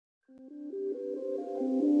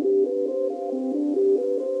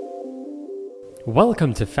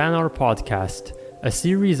Welcome to FANR Podcast, a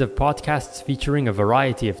series of podcasts featuring a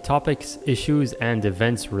variety of topics, issues, and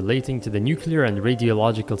events relating to the nuclear and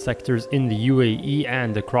radiological sectors in the UAE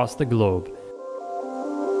and across the globe.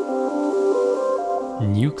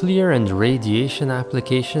 Nuclear and radiation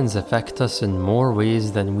applications affect us in more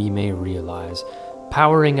ways than we may realize,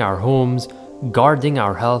 powering our homes, guarding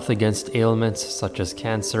our health against ailments such as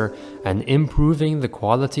cancer, and improving the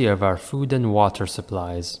quality of our food and water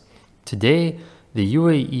supplies. Today, the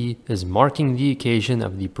UAE is marking the occasion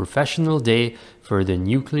of the Professional Day for the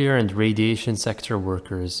Nuclear and Radiation Sector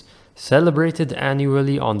Workers, celebrated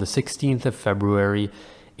annually on the 16th of February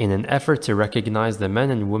in an effort to recognize the men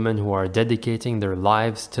and women who are dedicating their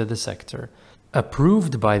lives to the sector.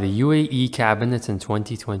 Approved by the UAE Cabinet in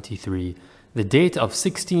 2023, the date of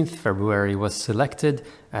 16th February was selected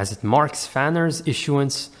as it marks FANR's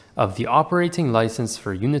issuance of the operating license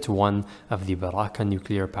for Unit 1 of the Baraka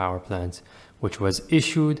nuclear power plant, which was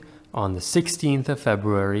issued on the 16th of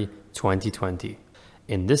February 2020.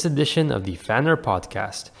 In this edition of the FANR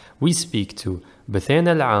podcast, we speak to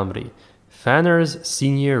Buthaina Al Ameri, FANR's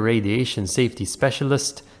Senior Radiation Safety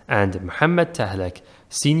Specialist, and Mohammed Tahlak,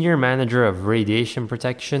 Senior Manager of Radiation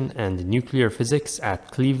Protection and Nuclear Physics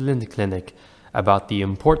at Cleveland Clinic, about the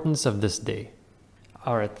importance of this day.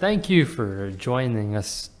 All right, thank you for joining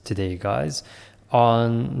us today, guys.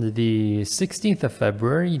 On the 16th of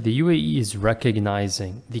February, the UAE is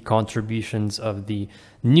recognizing the contributions of the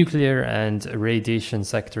nuclear and radiation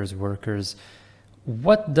sector's workers.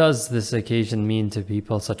 What does this occasion mean to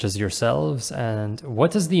people such as yourselves, and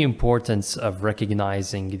what is the importance of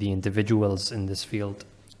recognizing the individuals in this field?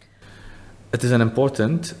 It is an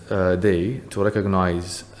important day to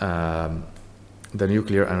recognize the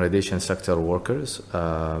nuclear and radiation sector workers.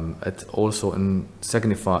 It also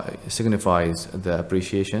signifies the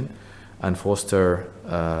appreciation and foster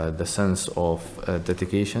the sense of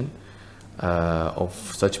dedication of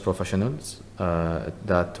such professionals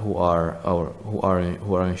that who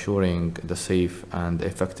are ensuring the safe and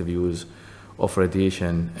effective use of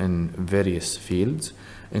radiation in various fields,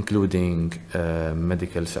 including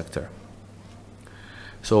medical sector.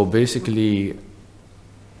 So basically,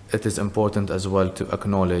 it is important as well to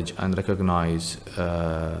acknowledge and recognize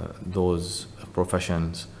those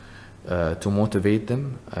professions, to motivate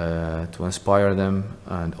them, to inspire them,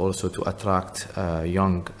 and also to attract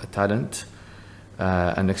young talent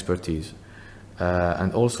and expertise.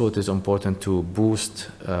 And also it is important to boost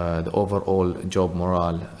the overall job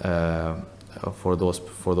morale for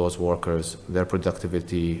those workers, their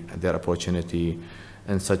productivity, their opportunity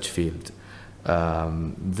in such field.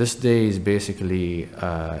 This day is basically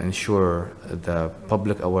ensure the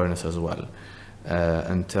public awareness as well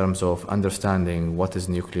in terms of understanding what is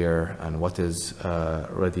nuclear and what is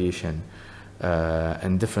radiation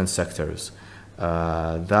in different sectors.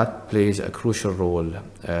 That plays a crucial role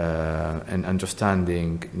in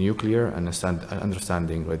understanding nuclear and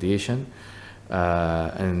understanding radiation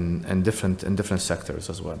in different sectors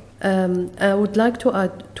as well. I would like to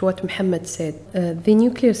add to what Mohammed said. The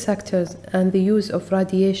nuclear sectors and the use of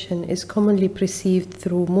radiation is commonly perceived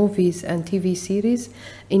through movies and TV series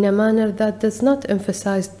in a manner that does not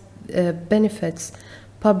emphasize benefits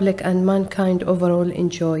public and mankind overall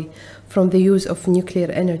enjoy from the use of nuclear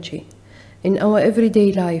energy. In our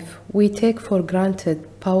everyday life, we take for granted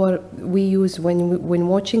power we use when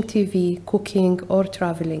watching TV, cooking, or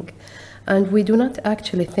traveling. And we do not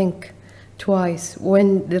actually think twice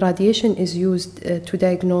when the radiation is used to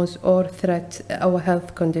diagnose or threat our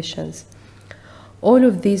health conditions. All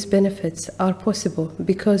of these benefits are possible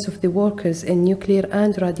because of the workers in nuclear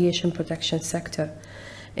and radiation protection sector.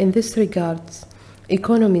 In this regard,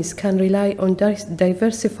 economies can rely on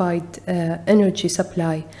diversified energy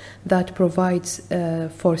supply that provides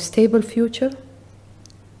for stable future,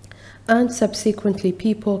 and subsequently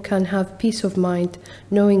people can have peace of mind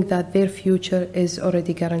knowing that their future is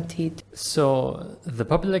already guaranteed. So the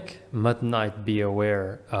public might not be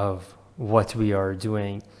aware of what we are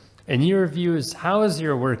doing. In your views, how is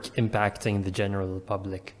your work impacting the general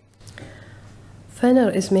public?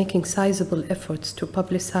 FANR is making sizable efforts to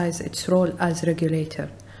publicize its role as regulator.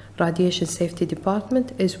 Radiation Safety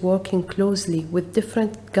Department is working closely with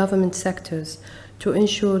different government sectors to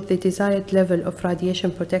ensure the desired level of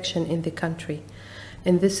radiation protection in the country.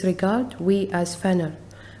 In this regard, we as FANR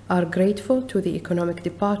are grateful to the Economic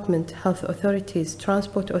Department, health authorities,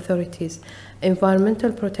 transport authorities,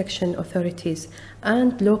 environmental protection authorities,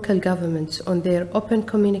 and local governments on their open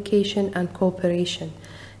communication and cooperation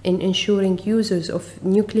in ensuring users of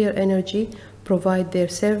nuclear energy provide their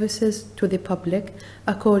services to the public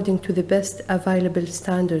according to the best available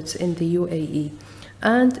standards in the UAE.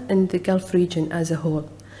 and in the Gulf region as a whole.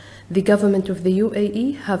 The government of the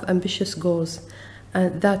UAE have ambitious goals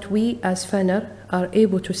and that we as FANR are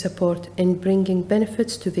able to support in bringing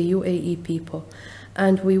benefits to the UAE people.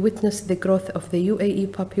 And we witness the growth of the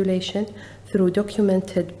UAE population through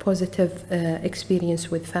documented positive experience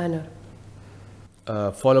with FANR.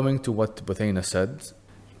 Following to what Buthaina said,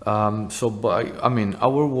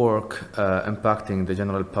 our work impacting the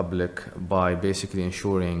general public by basically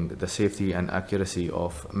ensuring the safety and accuracy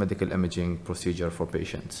of medical imaging procedure for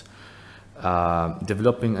patients,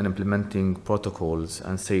 developing and implementing protocols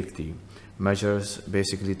and safety measures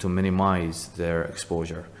basically to minimize their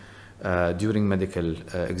exposure during medical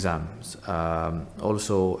exams.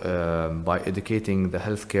 Also by educating the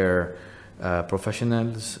healthcare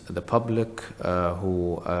professionals, the public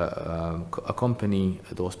who accompany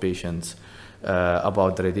those patients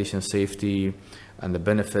about the radiation safety and the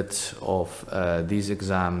benefits of these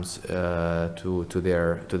exams to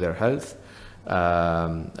their health,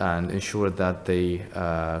 and ensure that they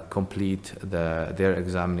complete their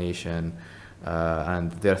examination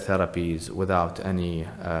and their therapies without any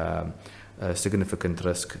significant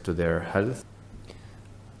risk to their health.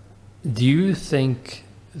 Do you think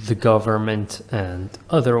the government and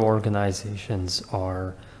other organizations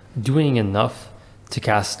are doing enough to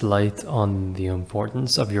cast light on the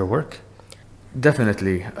importance of your work?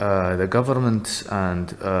 Definitely. The government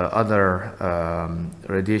and other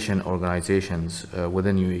radiation organizations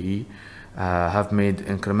within UAE have made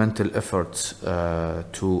incremental efforts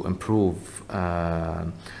to improve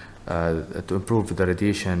the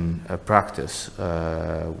radiation practice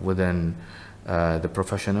within the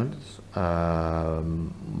professionals,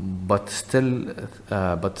 but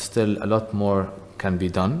still a lot more can be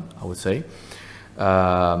done, I would say.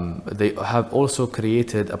 They have also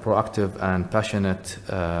created a proactive and passionate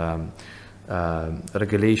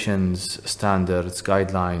regulations, standards,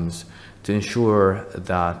 guidelines to ensure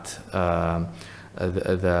that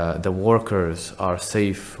the workers are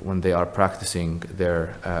safe when they are practicing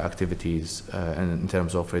their activities in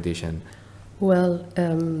terms of radiation. Well,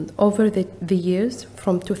 over the years,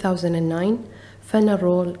 from 2009, FANR's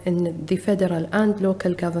role in the federal and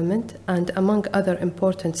local government and among other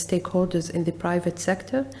important stakeholders in the private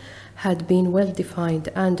sector had been well defined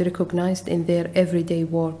and recognized in their everyday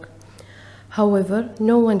work. However,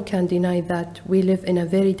 no one can deny that we live in a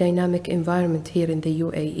very dynamic environment here in the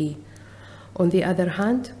UAE. On the other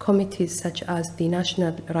hand, committees such as the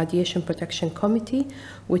National Radiation Protection Committee,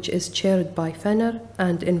 which is chaired by FANR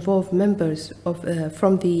and involve members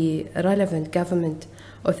from the relevant government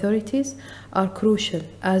authorities, are crucial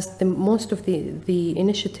as most of the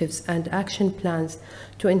initiatives and action plans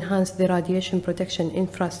to enhance the radiation protection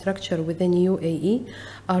infrastructure within UAE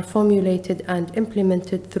are formulated and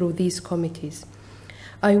implemented through these committees.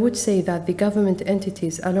 I would say that the government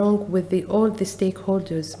entities, along with all the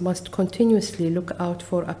stakeholders, must continuously look out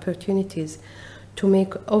for opportunities to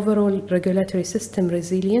make overall regulatory system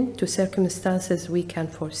resilient to circumstances we can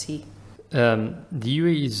foresee. The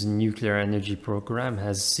UAE's nuclear energy program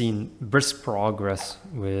has seen brisk progress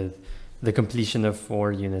with the completion of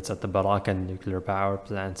 4 units at the Baraka nuclear power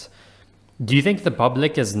plant. Do you think the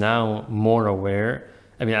public is now more aware?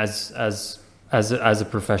 I mean, as a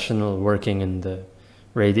professional working in the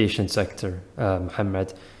radiation sector,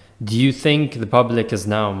 Mohammed, do you think the public is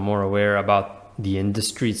now more aware about the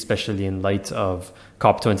industry, especially in light of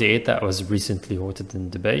COP28 that was recently hosted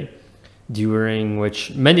in Dubai, during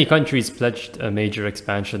which many countries pledged a major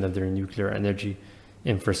expansion of their nuclear energy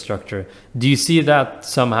infrastructure? Do you see that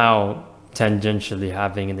somehow tangentially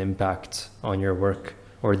having an impact on your work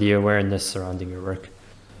or the awareness surrounding your work?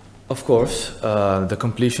 Of course, the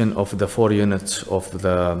completion of the 4 units of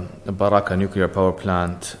the Baraka nuclear power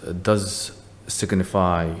plant does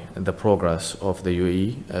signify the progress of the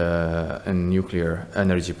UAE in nuclear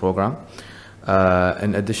energy program.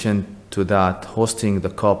 In addition to that, hosting the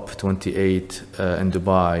COP28 in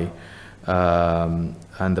Dubai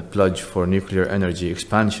and the pledge for nuclear energy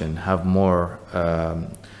expansion have more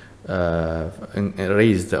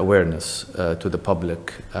raised the awareness to the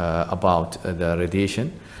public about the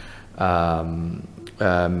radiation.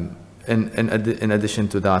 In addition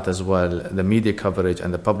to that as well, the media coverage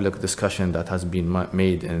and the public discussion that has been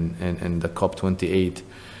made in the COP28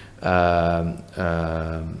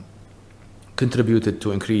 contributed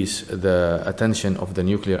to increase the attention of the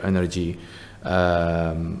nuclear energy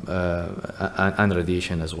and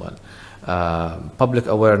radiation as well. Public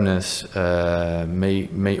awareness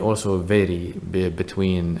may also vary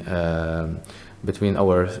between between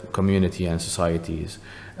our community and societies.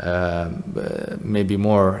 Maybe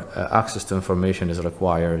more access to information is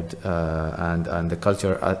required, and the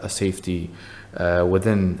culture of safety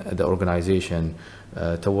within the organization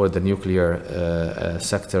toward the nuclear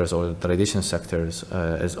sectors or the radiation sectors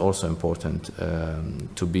is also important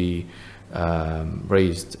to be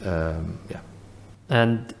raised.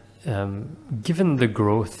 And given the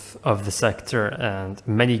growth of the sector and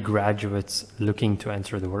many graduates looking to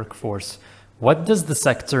enter the workforce, what does the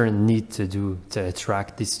sector need to do to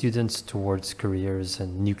attract the students towards careers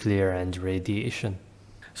in nuclear and radiation?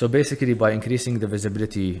 So basically, by increasing the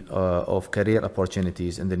visibility of career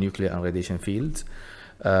opportunities in the nuclear and radiation fields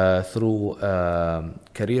through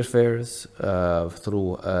career fairs,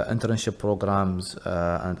 through internship programs,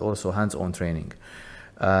 and also hands-on training.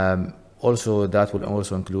 Also, that will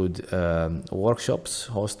also include workshops,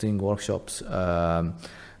 hosting workshops,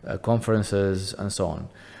 conferences, and so on.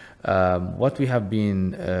 What we have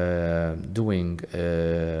been doing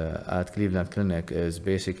at Cleveland Clinic is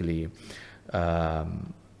basically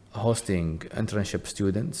hosting internship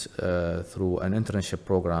students through an internship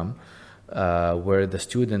program where the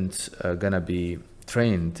students are going to be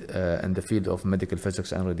trained in the field of medical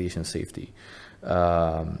physics and radiation safety.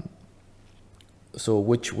 So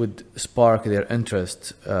which would spark their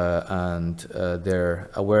interest and their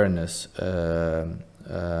awareness in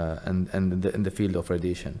the field of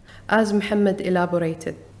radiation. As Mohammed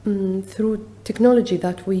elaborated, through technology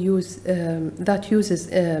that we use that uses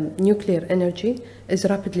nuclear energy is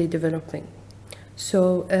rapidly developing.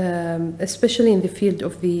 So especially in the field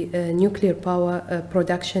of the nuclear power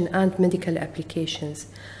production and medical applications.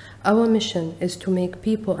 Our mission is to make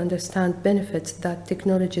people understand benefits that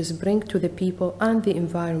technologies bring to the people and the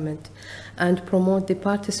environment and promote the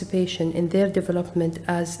participation in their development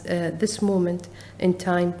as this moment in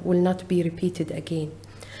time will not be repeated again.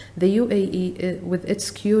 The UAE, with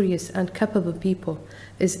its curious and capable people,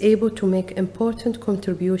 is able to make important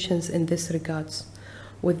contributions in this regards.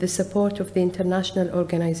 With the support of the international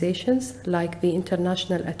organizations like the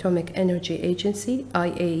International Atomic Energy Agency,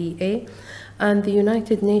 IAEA, and the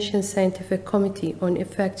United Nations Scientific Committee on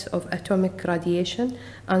Effects of Atomic Radiation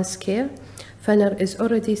and SCARE, FANR is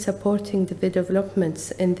already supporting the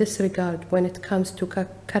developments in this regard when it comes to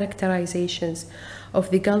characterizations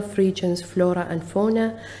of the Gulf region's flora and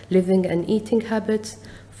fauna, living and eating habits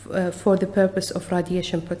for the purpose of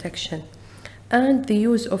radiation protection, and the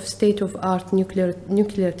use of state-of-art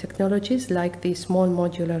nuclear technologies like the small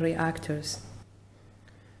modular reactors.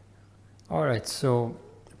 All right, so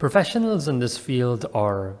professionals in this field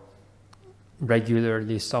are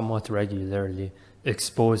somewhat regularly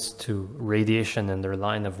exposed to radiation in their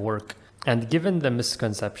line of work. And given the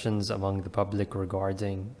misconceptions among the public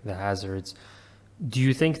regarding the hazards, do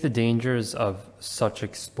you think the dangers of such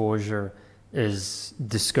exposure is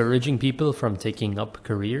discouraging people from taking up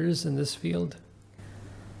careers in this field?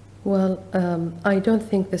 Well, I don't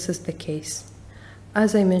think this is the case.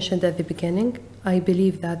 As I mentioned at the beginning, I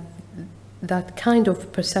believe that that kind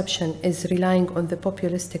of perception is relying on the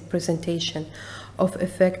populistic presentation of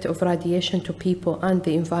effect of radiation to people and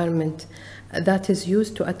the environment that is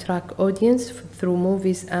used to attract audience through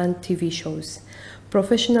movies and TV shows.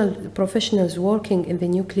 Professionals working in the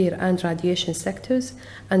nuclear and radiation sectors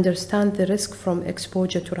understand the risk from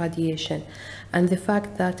exposure to radiation and the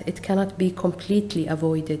fact that it cannot be completely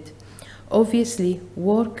avoided. Obviously,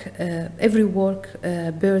 every work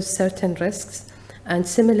bears certain risks, and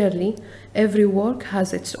similarly, every work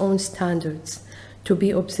has its own standards to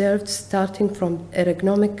be observed, starting from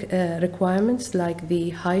ergonomic requirements like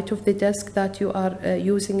the height of the desk that you are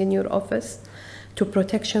using in your office, to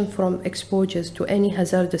protection from exposures to any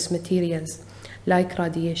hazardous materials like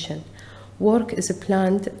radiation. Work is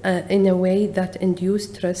planned in a way that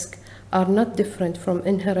induced risks are not different from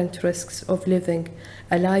inherent risks of living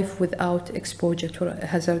a life without exposure to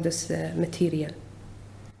hazardous material.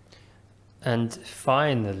 And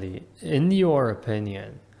finally, in your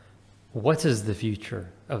opinion, what is the future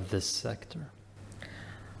of this sector?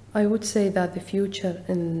 I would say that the future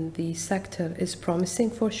in the sector is promising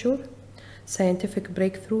for sure. Scientific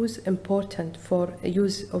breakthroughs important for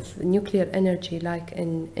use of nuclear energy like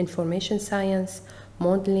in information science,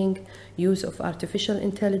 modeling, use of artificial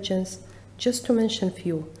intelligence, just to mention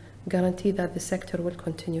few, guarantee that the sector will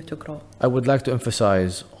continue to grow. I would like to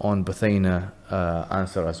emphasize on Buthaina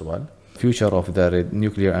answer as well. Future of the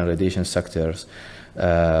nuclear and radiation sectors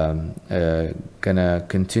gonna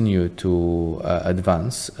continue to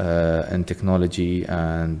advance in technology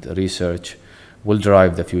and research will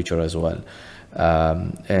drive the future as well.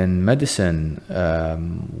 In medicine,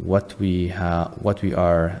 what we are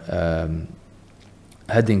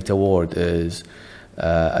heading toward is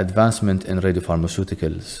advancement in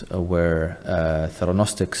radiopharmaceuticals, where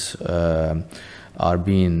theranostics are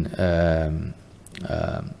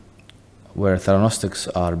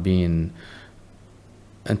being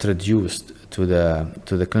introduced to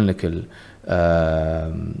the clinical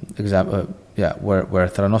where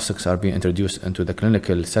theranostics are being introduced into the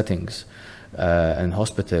clinical settings in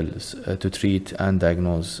hospitals to treat and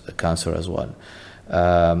diagnose cancer as well.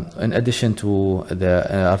 In addition to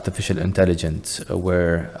the artificial intelligence,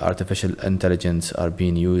 where artificial intelligence are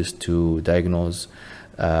being used to diagnose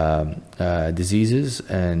diseases,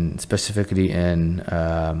 and specifically in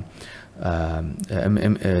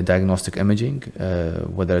diagnostic imaging,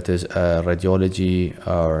 whether it is radiology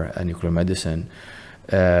or nuclear medicine.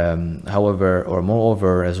 However, or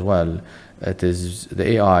moreover as well, it is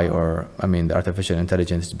the AI, the artificial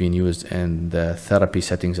intelligence being used in the therapy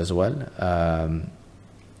settings as well.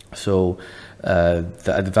 So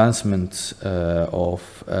the advancements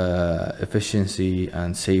of efficiency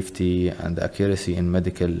and safety and accuracy in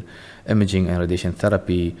medical imaging and radiation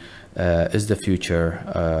therapy is the future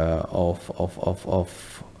of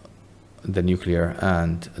the nuclear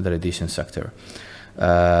and the radiation sector.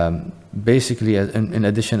 Basically, in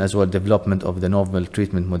addition as well, development of the novel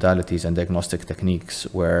treatment modalities and diagnostic techniques,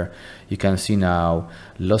 where you can see now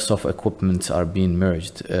lots of equipments are being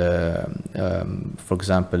merged. For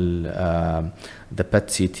example, the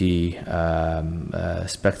PET CT,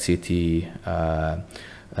 SPECT CT,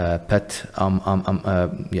 PET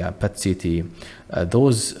CT.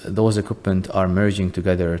 Those equipment are merging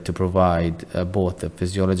together to provide both the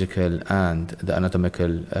physiological and the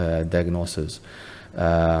anatomical diagnosis.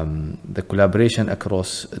 The collaboration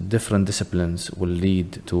across different disciplines will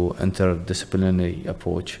lead to interdisciplinary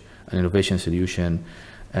approach and innovation solution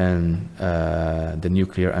in the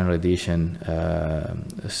nuclear and radiation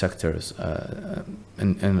sectors,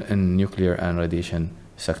 in nuclear and radiation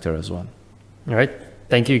sector as well. All right.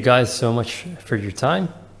 Thank you guys so much for your time.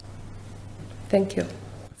 Thank you.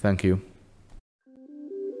 Thank you.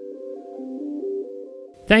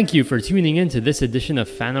 Thank you for tuning in to this edition of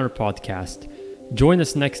FANR Podcast. Join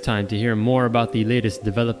us next time to hear more about the latest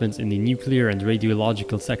developments in the nuclear and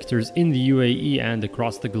radiological sectors in the UAE and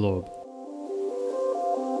across the globe.